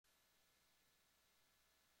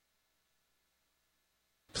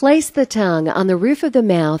Place the tongue on the roof of the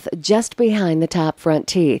mouth just behind the top front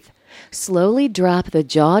teeth. Slowly drop the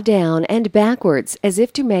jaw down and backwards as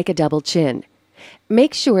if to make a double chin.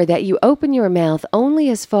 Make sure that you open your mouth only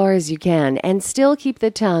as far as you can and still keep the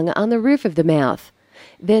tongue on the roof of the mouth.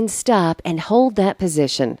 Then stop and hold that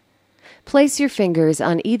position. Place your fingers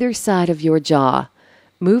on either side of your jaw.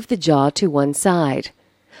 Move the jaw to one side.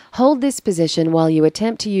 Hold this position while you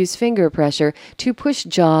attempt to use finger pressure to push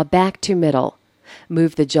jaw back to middle.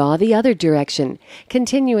 Move the jaw the other direction,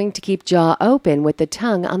 continuing to keep jaw open with the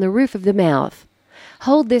tongue on the roof of the mouth.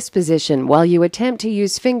 Hold this position while you attempt to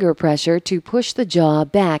use finger pressure to push the jaw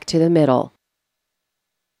back to the middle.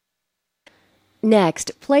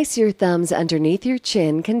 Next, place your thumbs underneath your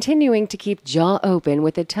chin, continuing to keep jaw open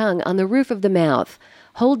with the tongue on the roof of the mouth.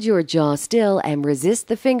 Hold your jaw still and resist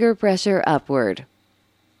the finger pressure upward.